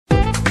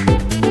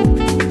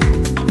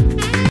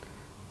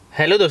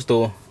Hello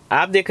दोस्तों,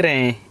 आप देख रहे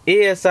हैं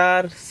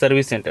ASR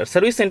service centre.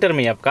 Service centre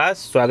में आपका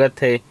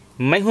स्वागत है।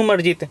 मैं हूं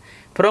मरजीत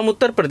फ्रॉम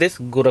उत्तर प्रदेश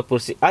गोरखपुर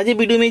से। आज ये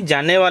वीडियो में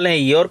जानने वाले हैं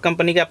योर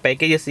कंपनी का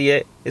पैकेज ऐसी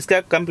है। इसका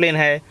कंप्लेन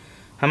है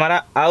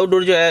हमारा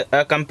आउटडोर जो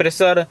है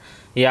कंप्रेसर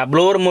या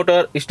ब्लोअर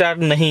मोटर स्टार्ट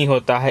नहीं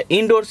होता है।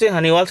 इंडोर से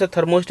हनीवाल से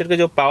थर्मोस्टेट का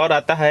जो पावर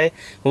आता है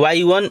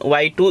Y1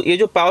 Y2 ये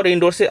जो पावर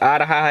इंडोर से आ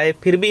रहा है,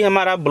 फिर भी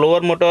हमारा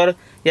ब्लोअर मोटर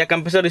या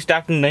कंप्रेसर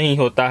स्टार्ट नहीं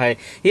होता है।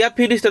 या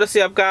फिर इस तरह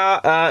से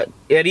आपका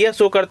एरिया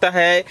शो करता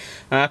है,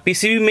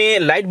 पीसीबी में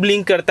लाइट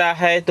ब्लिंक करता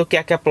है, तो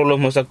क्या क्या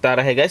प्रॉब्लम हो सकता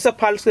रहेगा। इस सब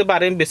फॉल्ट्स के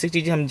बारे में बेसिक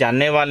चीज़ें हम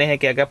जानने वाले हैं।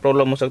 क्या क्या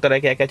प्रॉब्लम हो सकता है,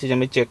 क्या क्या चीज़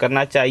हमें चेक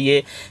करना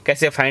चाहिए,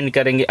 कैसे फाइंड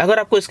करेंगे। अगर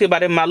आपको इसके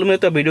बारे में मालूम है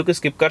तो वीडियो को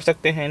स्किप कर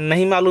सकते हैं,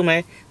 नहीं मालूम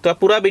है तो आप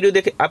पूरा वीडियो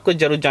देखें, आपको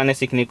जरूर जानने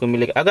सीखने को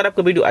मिलेगा। अगर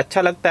आपको वीडियो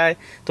अच्छा लगता है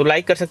तो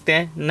लाइक कर सकते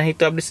हैं, नहीं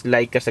तो आप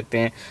डिसलाइक कर सकते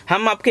हैं।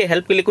 हम आपके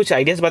हेल्प के लिए कुछ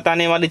आइडियाज़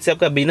बताने वाले, जिससे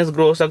आपका बिजनेस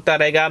ग्रो हो सकता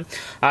रहेगा।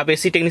 आप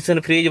AC technician,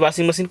 fridge,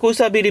 washing machine, कोई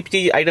सा भी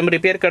चीज़ आइटम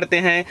रिपेयर करते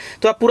हैं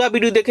तो आप पूरा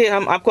वीडियो देखें।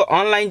 हम आपको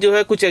ऑनलाइन जो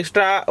है कुछ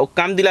एक्स्ट्रा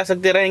काम दिला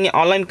सकते रहेंगे,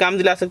 ऑनलाइन काम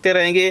दिला सकते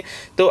रहेंगे,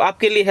 तो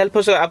आपके लिए हेल्प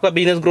हो सकता है, आपका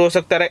बिजनेस ग्रो हो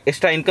सकता है,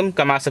 एक्स्ट्रा इनकम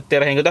कमा सकते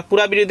रहेंगे। तो आप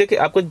पूरा वीडियो देखें,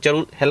 आपको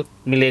जरूर हेल्प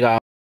मिलेगा।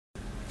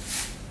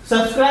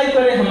 सब्सक्राइब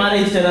करें हमारे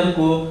इस चैनल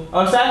को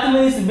और साथ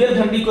में इस बेल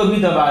घंटी को भी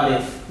दबा दें,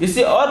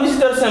 जिससे और भी इस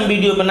तरह से हम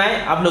वीडियो बनाएं,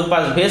 आप लोग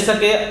पास भेज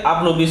सके,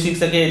 आप लोग भी सीख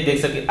सके,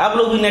 देख सके। आप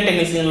लोग भी नए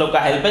टेक्नीशियन लोग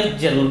का हेल्प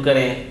जरूर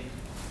करें।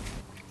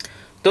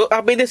 तो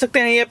आप ये देख सकते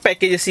हैं, ये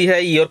पैकेज ऐसी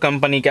है, योर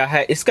कंपनी का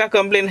है। इसका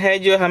कंप्लेन है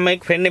जो हमें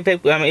एक फ्रेंड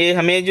ने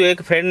हमें जो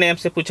एक फ्रेंड ने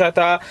हमसे पूछा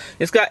था।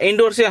 इसका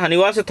इंडोर से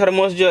हनीवाल से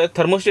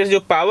थर्मोस्टेट जो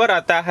पावर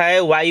आता है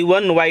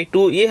Y1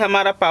 Y2 ये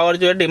हमारा पावर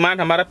जो है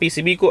डिमांड हमारा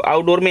पीसीबी को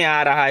आउटडोर में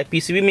आ रहा है,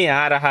 पीसीबी में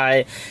आ रहा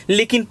है।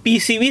 लेकिन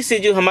पीसीबी से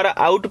जो हमारा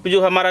आउट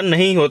जो हमारा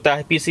नहीं होता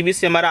है, पीसीबी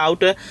से हमारा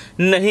आउट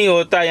नहीं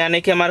होता,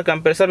 यानी कि हमारा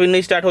कंप्रेसर भी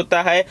नहीं स्टार्ट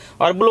होता है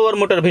और ब्लोअर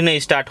मोटर भी नहीं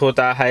स्टार्ट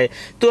होता है।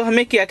 तो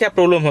हमें क्या क्या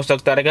प्रॉब्लम हो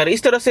सकता है। अगर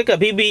इस तरह से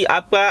कभी भी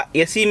आपका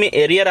एसी में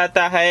एरियर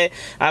आता है,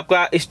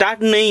 आपका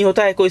स्टार्ट नहीं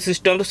होता है कोई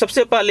सिस्टम, तो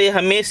सबसे पहले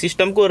हमें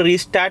सिस्टम को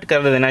रीस्टार्ट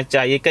कर देना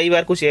चाहिए। कई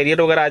बार कुछ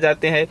एरियर वगैरह आ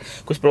जाते हैं,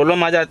 कुछ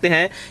प्रॉब्लम आ जाते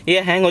हैं, ये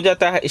हैंग हो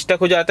जाता है, स्टक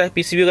हो जाता है,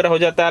 पीसीबी वगैरह हो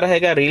जाता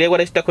रहेगा, रिले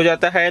वगैरह स्टक हो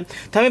जाता है।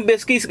 तो हमें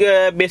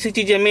बेसिक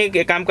चीज़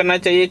हमें काम करना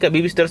चाहिए।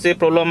 कभी भी इस तरह से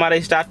प्रॉब्लम हमारा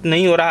स्टार्ट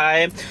नहीं हो रहा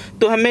है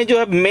तो हमें जो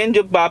है मेन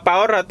जो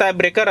पावर रहता है,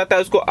 ब्रेकर रहता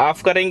है, उसको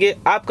ऑफ करेंगे।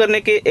 ऑफ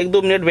करने के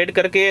 1-2 मिनट वेट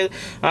करके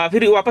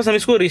फिर वापस हम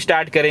इसको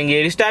रिस्टार्ट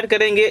करेंगे।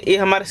 ये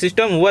हमारा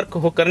सिस्टम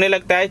वर्क करने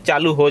लगता है,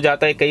 चालू हो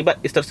जाता है। कई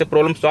बार इस तरह से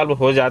प्रॉब्लम सॉल्व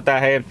हो जाता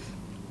है।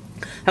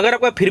 अगर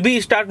आपका फिर भी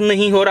स्टार्ट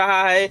नहीं हो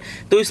रहा है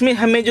तो इसमें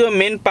हमें जो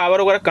मेन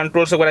पावर वगैरह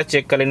कंट्रोल्स वगैरह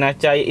चेक कर लेना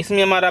चाहिए।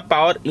 इसमें हमारा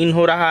पावर इन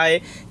हो रहा है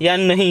या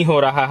नहीं हो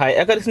रहा है।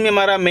 अगर इसमें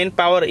हमारा मेन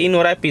पावर इन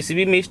हो रहा है,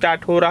 पीसीबी में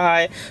स्टार्ट हो रहा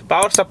है,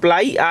 पावर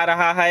सप्लाई आ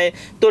रहा है,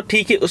 तो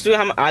ठीक है, उसमें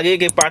हम आगे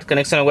के पार्ट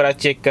कनेक्शन वगैरह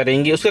चेक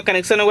करेंगे। उसका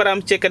कनेक्शन वगैरह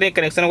हम चेक करेंगे।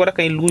 कनेक्शन वगैरह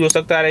कहीं लूज हो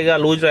सकता रहेगा,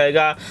 लूज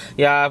रहेगा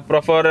या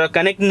प्रॉपर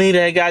कनेक्ट नहीं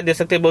रहेगा। देख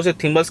सकते हैं बहुत से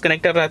थिम्बल्स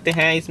कनेक्टर रहते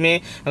हैं, इसमें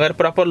अगर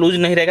प्रॉपर लूज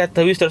नहीं रहेगा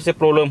तभी इस तरह से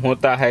प्रॉब्लम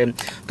होता है।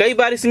 कई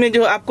बार इसमें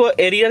जो आपको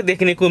एरियर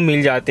देखने को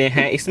मिल जाते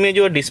हैं। इसमें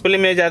जो डिस्प्ले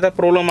में ज़्यादा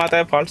प्रॉब्लम आता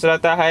है, फॉल्ट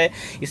रहता है।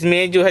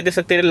 इसमें जो है देख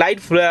सकते हैं लाइट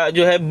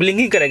जो है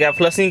ब्लिंकिंग करेगा,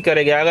 फ्लशिंग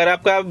करेगा। अगर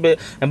आपका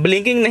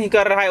ब्लिंकिंग नहीं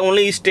कर रहा है,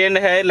 ओनली स्टैंड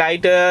है,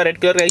 लाइट रेड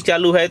कलर का ही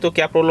चालू है, तो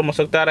क्या प्रॉब्लम हो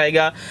सकता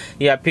रहेगा।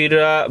 या फिर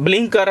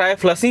ब्लिंक कर रहा है,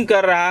 फ्लशिंग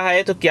कर रहा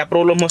है, तो क्या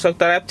प्रॉब्लम हो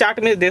सकता है। आप चार्ट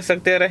में देख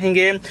सकते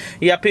रहेंगे।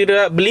 या फिर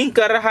ब्लिंक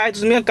कर रहा है तो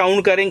उसमें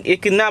काउंट करेंगे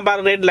कितना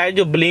बार रेड लाइट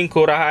जो ब्लिंक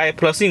हो रहा है,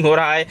 फ्लशिंग हो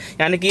रहा है,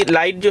 यानी कि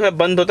लाइट जो है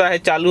बंद होता है,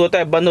 चालू होता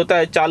है, बंद होता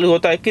है, चालू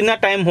होता है, कितना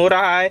टाइम हो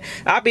रहा है।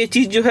 आप ये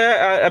चीज़ जो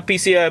है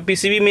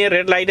पीसीबी में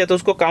रेड लाइट है तो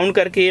उसको काउंट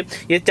करके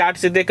ये चार्ट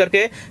से देख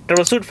करके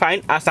ट्रबलशूट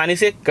फाइंड आसानी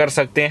से कर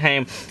सकते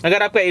हैं।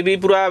 अगर आपका ये भी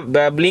पूरा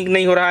ब्लिंक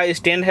नहीं हो रहा है,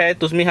 स्टैंड है,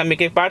 तो उसमें हम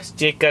एक एक पार्ट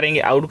चेक करेंगे,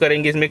 आउट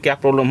करेंगे, इसमें क्या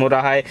प्रॉब्लम हो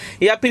रहा है।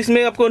 या फिर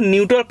इसमें आपको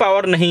न्यूट्रल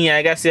पावर नहीं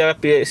आएगा,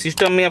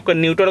 सिस्टम में आपका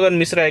न्यूट्रल अगर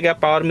मिस रहेगा,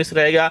 पावर मिस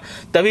रहेगा,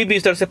 तभी भी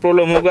इस तरह से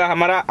प्रॉब्लम होगा,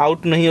 हमारा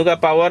आउट नहीं होगा,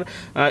 पावर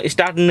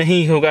स्टार्ट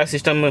नहीं होगा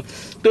सिस्टम में।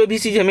 तो ये भी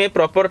चीज़ हमें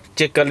प्रॉपर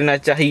चेक कर लेना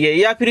चाहिए।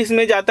 या फिर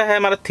इसमें जाता है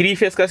हमारा 3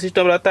 फेस का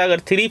सिस्टम रहता है। अगर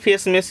 3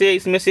 फेस में से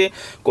इसमें से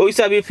कोई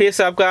सा भी फेस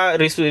आपका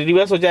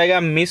रिवर्स हो जाएगा,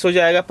 मिस हो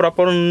जाएगा,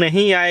 प्रॉपर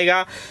नहीं आएगा,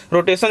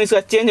 रोटेशन इसका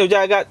चेंज हो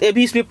जाएगा, ये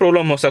भी इसमें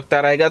प्रॉब्लम हो सकता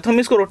रहेगा। तो हम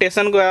इसको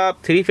रोटेशन को,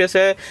 3 फेस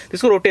है तो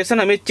इसको रोटेशन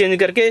हमें चेंज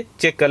करके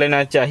चेक कर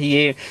लेना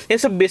चाहिए। ये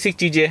सब बेसिक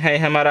चीज़ें हैं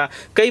हमारा।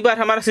 कई बार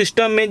हमारा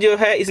सिस्टम में जो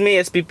है इसमें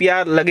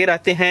SPPR लगे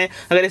रहते हैं।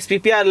 अगर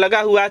SPPR लगा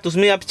हुआ है तो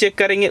उसमें आप चेक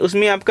करेंगे।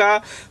 उसमें आपका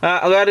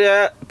अगर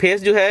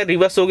फेस जो है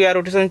रिवर्स हो गया,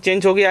 रोटेशन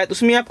चेंज हो गया है, तो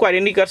उसमें आपको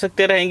आइडेंटिफाई कर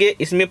सकते रहेंगे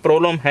इसमें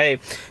प्रॉब्लम है,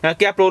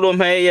 क्या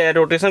प्रॉब्लम है, या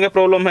रोटेशन का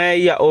प्रॉब्लम है,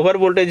 या ओवर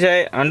वोल्टेज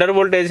है, अंडर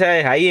वोल्टेज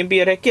है, हाई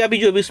एम्पियर है, क्या भी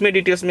जो भी उसमें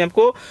डिटेल्स में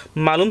आपको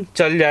मालूम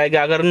चल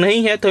जाएगा। अगर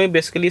नहीं है तो हमें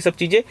बेसिकली सब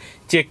चीज़ें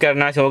चेक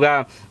करना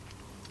होगा।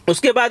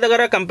 उसके बाद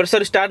अगर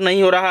कंप्रेसर स्टार्ट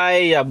नहीं हो रहा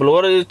है या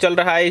ब्लोअर चल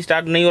रहा है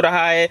स्टार्ट नहीं हो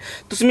रहा है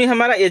तो उसमें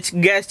हमारा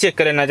गैस चेक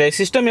कर लेना चाहिए।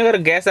 सिस्टम में अगर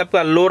गैस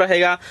आपका लो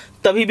रहेगा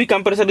तभी भी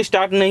कंप्रेसर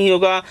स्टार्ट नहीं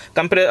होगा,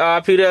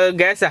 फिर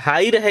गैस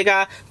हाई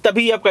रहेगा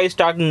तभी आपका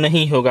स्टार्ट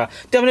नहीं होगा।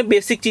 तो हमने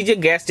बेसिक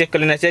चीज़ें गैस चेक कर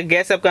लेना चाहिए।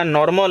 गैस आपका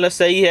नॉर्मल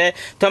सही है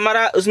तो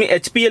हमारा उसमें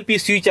HPLP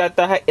स्विच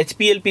आता है,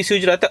 HPLP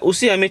स्विच रहता है,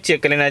 उसे हमें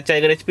चेक कर लेना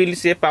चाहिए। अगर HPLP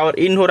से पावर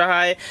इन हो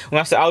रहा है,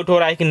 वहाँ से आउट हो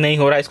रहा है कि नहीं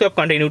हो रहा है, इसको आप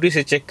कंटिन्यूटी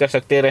से चेक कर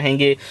सकते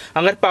रहेंगे।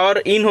 अगर पावर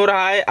इन हो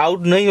रहा है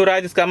आउट नहीं हो रहा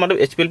है जिसका मतलब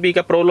HPLP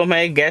का प्रॉब्लम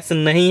है, गैस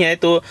नहीं है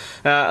तो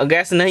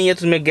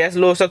उसमें गैस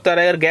लो हो सकता है।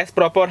 अगर गैस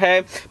प्रॉपर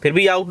है फिर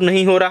भी आउट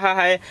नहीं हो रहा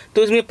है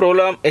तो इसमें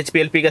प्रॉब्लम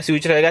HPLP का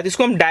स्विच रहेगा। तो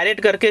इसको हम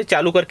डायरेक्ट करके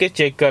चालू करके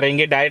चेक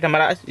करेंगे, डायरेक्ट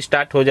हमारा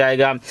स्टार्ट हो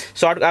जाएगा।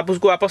 शॉर्ट आप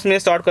उसको आपस में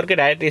शॉर्ट करके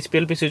डायरेक्ट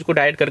HPLP स्विच को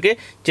डायरेक्ट करके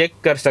चेक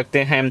कर सकते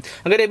हैं।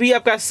 अगर ये भी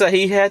आपका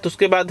सही है तो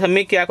उसके बाद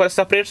हमें क्या कर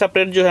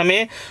सेपरेट जो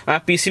हमें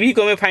PCB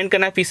को हमें फाइंड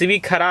करना है। PCB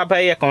खराब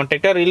है या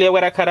कॉन्टेक्टर रिले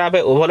वगैरह खराब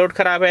है, ओवरलोड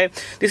खराब है,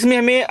 तो इसमें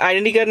हमें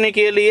आइडेंटिटी करने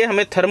के लिए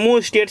हमें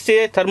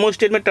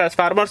थर्मोस्टेट में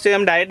ट्रांसफार्मर से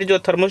हम डायरेक्ट जो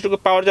थर्मोस्टेट को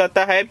पावर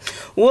जाता है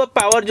वो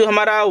पावर जो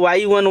हमारा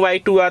Y1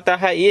 Y2 आता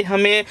है, ये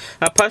हमें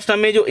फर्स्ट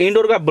हमें जो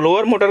इंडोर का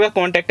ब्लोअर मोटर का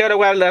कॉन्टेक्टर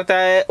वगैरह रहता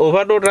है,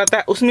 ओवरलोड रहता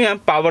है, उसमें हम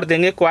पावर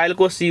देंगे। कॉइल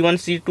को C1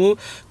 C2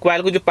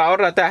 कॉइल को जो पावर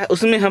रहता है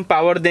उसमें हम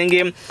पावर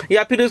देंगे।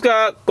 या फिर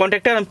उसका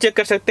कॉन्टेक्टर हम चेक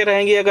कर सकते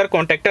रहेंगे, अगर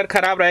कॉन्टेक्टर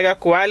खराब रहेगा,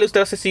 कॉइल उस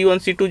तरह से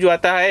C1 C2 जो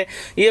आता है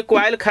ये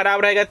कॉइल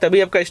खराब रहेगा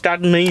तभी आपका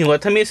स्टार्ट नहीं होगा।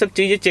 तो हमें ये सब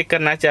चीज़ें चेक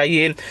करना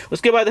चाहिए।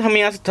 उसके बाद हमें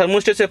यहाँ से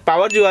थर्मोस्टेट से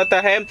पावर जो आता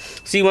है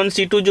C1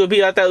 C2 जो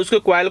भी आता है उसको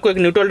कॉइल को एक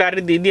न्यूट्रल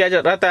डायरेक्ट दे दिया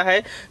रहता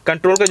है।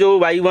 कंट्रोल का जो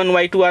Y1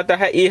 Y2 आता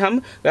है ये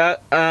हम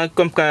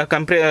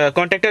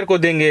कॉन्टेक्टर को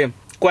देंगे,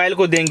 कॉइल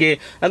को देंगे।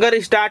 अगर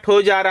स्टार्ट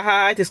हो जा रहा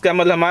है तो इसका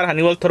मतलब हमारा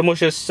हनीवेल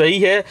थर्मोस्टेट सही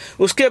है।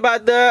 उसके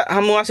बाद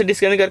हम वहाँ से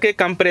डिस्कनेक्ट करके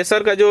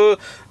कंप्रेसर का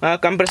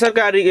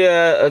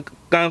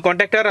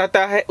कॉन्टेक्टर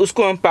रहता है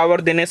उसको हम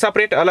पावर देने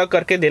सेपरेट अलग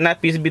करके देना है,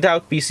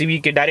 विदाउट PCB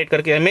के डायरेक्ट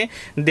करके हमें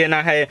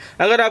देना है।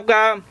 अगर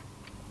आपका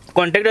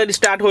कॉन्टेक्टर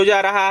स्टार्ट हो जा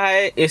रहा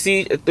है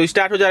AC तो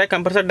स्टार्ट हो जा रहा है,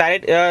 कंप्रेसर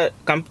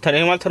डायरेक्ट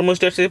हनीवेल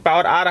थर्मोस्टेट से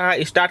पावर आ रहा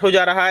है, स्टार्ट हो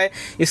जा रहा है,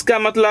 इसका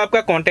मतलब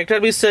आपका कॉन्टेक्टर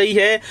भी सही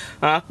है,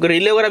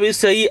 रिले वगैरह भी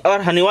सही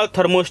और हनीवेल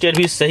थर्मोस्टेट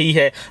भी सही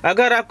है।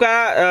 अगर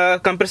आपका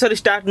कंप्रेसर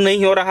स्टार्ट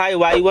नहीं हो रहा है,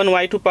 Y1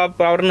 Y2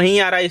 पावर नहीं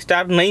आ रहा है,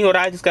 स्टार्ट नहीं हो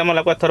रहा है, जिसका मतलब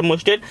आपका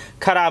थर्मोस्टेट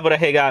खराब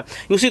रहेगा।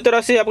 उसी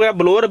तरह से आपका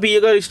ब्लोअर भी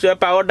अगर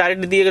पावर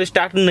डायरेक्ट दी अगर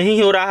स्टार्ट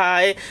नहीं हो रहा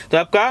है तो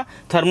आपका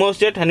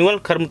थर्मोस्टेट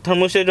हनीवेल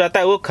थर्मोस्टेट रहता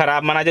है वो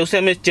खराब माना जाए, उसे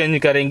हमें चेंज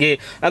करेंगे।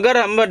 अगर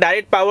हम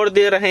डायरेक्ट पावर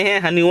दे रहे हैं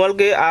हनीवेल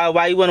के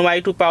Y1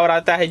 Y2 पावर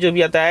आता है जो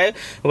भी आता है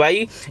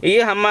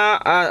ये हम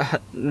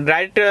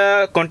डायरेक्ट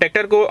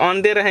कॉन्टेक्टर को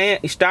ऑन दे रहे हैं,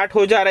 स्टार्ट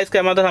हो जा रहा है,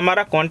 इसका मतलब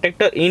हमारा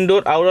contactor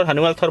indoor outdoor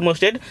Honeywell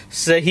thermostat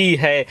सही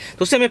है।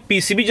 तो उससे हमें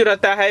PCB जो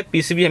रहता है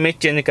PCB हमें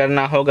चेंज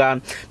करना होगा,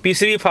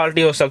 PCB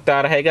फॉल्टी हो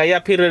सकता रहेगा। या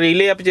फिर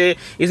रिले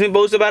इसमें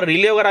बहुत से बार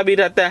रिले वगैरह भी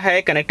रहता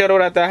है, कनेक्टर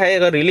रहता है,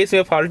 अगर रिले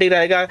इसमें फॉल्टी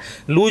रहेगा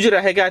लूज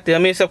रहेगा तो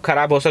हमें सब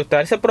खराब हो सकता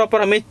है, सब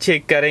प्रॉपर हमें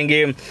चेक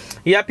करेंगे।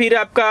 या फिर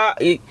आपका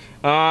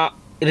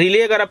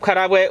रिले अगर आप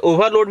खराब है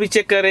ओवरलोड भी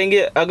चेक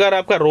करेंगे। अगर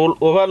आपका रोल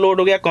ओवरलोड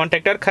हो गया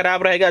कॉन्टेक्टर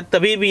खराब रहेगा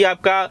तभी भी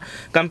आपका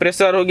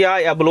कंप्रेसर हो गया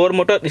या ब्लोअर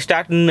मोटर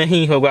स्टार्ट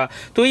नहीं होगा।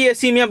 तो ये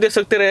AC में आप देख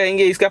सकते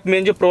रहेंगे। इसका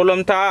मेन जो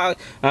प्रॉब्लम था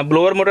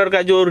ब्लोअर मोटर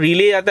का जो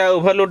रिले आता है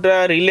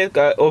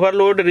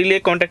ओवरलोड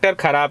रिले कॉन्टेक्टर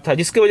खराब था,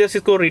 जिसकी वजह से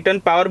इसको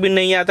रिटर्न पावर भी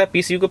नहीं आता,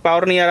 PCB को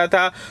पावर नहीं आ रहा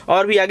था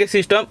और भी आगे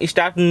सिस्टम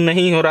स्टार्ट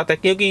नहीं हो रहा था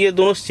क्योंकि ये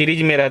दोनों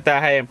सीरीज में रहता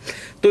है।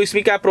 तो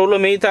इसमें क्या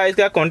प्रॉब्लम यही था,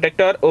 इसका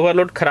कॉन्टेक्टर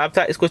ओवरलोड खराब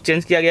था, इसको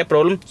चेंज किया गया,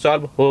 प्रॉब्लम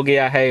सॉल्व हो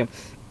गया है।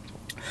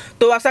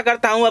 तो आशा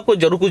करता हूं आपको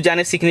जरूर कुछ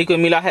जाने सीखने को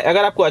मिला है।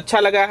 अगर आपको अच्छा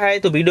लगा है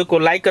तो वीडियो को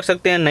लाइक कर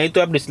सकते हैं, नहीं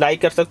तो आप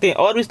डिसलाइक कर सकते हैं।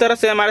 और इस तरह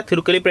से हमारे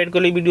थियोरिटिकली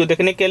प्रैक्टिकली वीडियो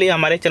देखने के लिए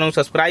हमारे चैनल को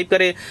सब्सक्राइब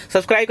करें।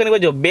 सब्सक्राइब करने के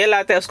बाद जो बेल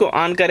आता है उसको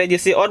ऑन करें,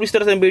 जिससे और भी इस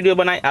तरह से वीडियो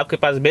बनाए आपके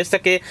पास भेज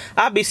सके,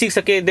 आप भी सीख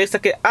सके, देख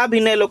सके। आप भी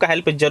नए लोग का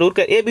हेल्प जरूर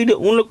करें। ये वीडियो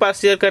उन लोग के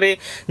पास शेयर करें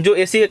जो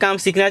AC का काम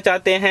सीखना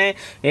चाहते हैं,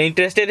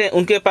 इंटरेस्टेड है,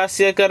 उनके पास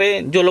शेयर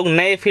करें। जो लोग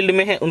नए फील्ड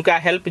में हैं उनका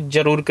हेल्प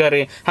जरूर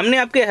करें। हमने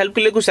आपके हेल्प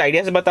के लिए कुछ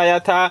आइडियाज बताया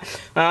था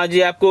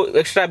जो आपको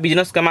एक्स्ट्रा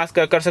बिजनेस कमा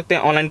कर सकते हैं,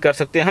 ऑनलाइन कर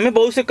सकते हैं। हमें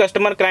बहुत से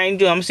कस्टमर क्लाइंट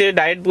जो हमसे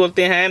डायरेक्ट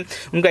बोलते हैं,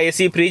 उनका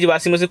AC फ्रिज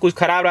वाशिंग मशीन कुछ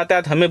खराब रहता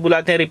है तो हमें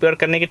बुलाते हैं रिपेयर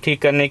करने के,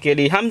 ठीक करने के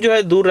लिए। हम जो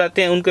है दूर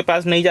रहते हैं, उनके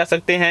पास नहीं जा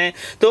सकते हैं।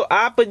 तो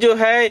आप जो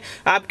है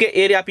आपके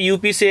एरिया, आप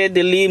UP से,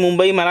 दिल्ली,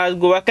 मुंबई, महाराष्ट्र,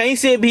 गोवा कहीं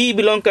से भी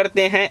बिलोंग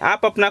करते हैं,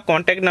 आप अपना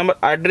कॉन्टैक्ट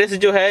नंबर एड्रेस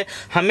जो है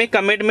हमें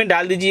कमेंट में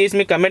डाल दीजिए,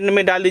 इसमें कमेंट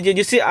में डाल दीजिए,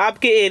 जिससे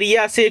आपके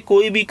एरिया से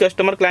कोई भी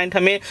कस्टमर क्लाइंट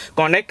हमें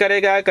कनेक्ट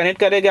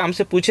करेगा,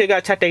 हमसे पूछेगा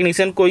अच्छा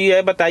टेक्नीशियन कोई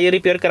है बताइए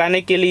रिपेयर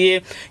कराने के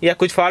लिए, या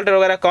कुछ फॉल्ट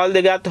वगैरह कॉल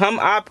देगा तो हम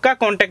आपका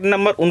कॉन्टैक्ट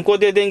नंबर उनको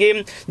दे देंगे,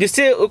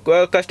 जिससे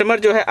कस्टमर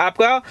जो है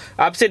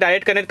आपसे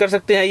डायरेक्ट कनेक्ट कर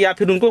सकते हैं, या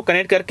फिर उनको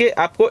कनेक्ट करके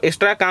आपको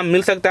एक्स्ट्रा काम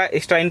मिल सकता है,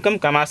 एक्स्ट्रा इनकम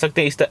कमा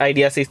सकते हैं इस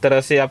आइडिया से, इस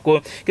तरह से आपको।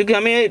 क्योंकि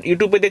हमें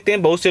यूट्यूब पे देखते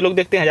हैं, बहुत से लोग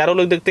देखते हैं, हज़ारों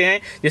लोग देखते हैं,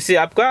 जिससे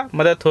आपका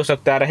मदद हो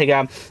सकता रहेगा।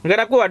 अगर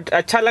आपको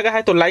अच्छा लगा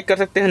है तो लाइक कर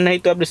सकते हैं, नहीं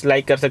तो आप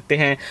डिसलाइक कर सकते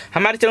हैं।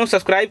 हमारे चैनल को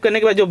सब्सक्राइब करने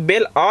के बाद जो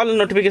बेल ऑल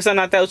नोटिफिकेशन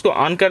आता है उसको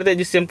ऑन कर दे,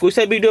 जिससे हम कोई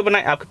सा वीडियो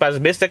बनाए आपके पास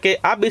भेज सके,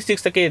 आप भी सीख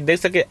सके, देख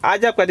सके।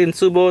 आज आपका दिन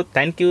शुभ हो।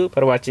 Thank you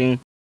for watching.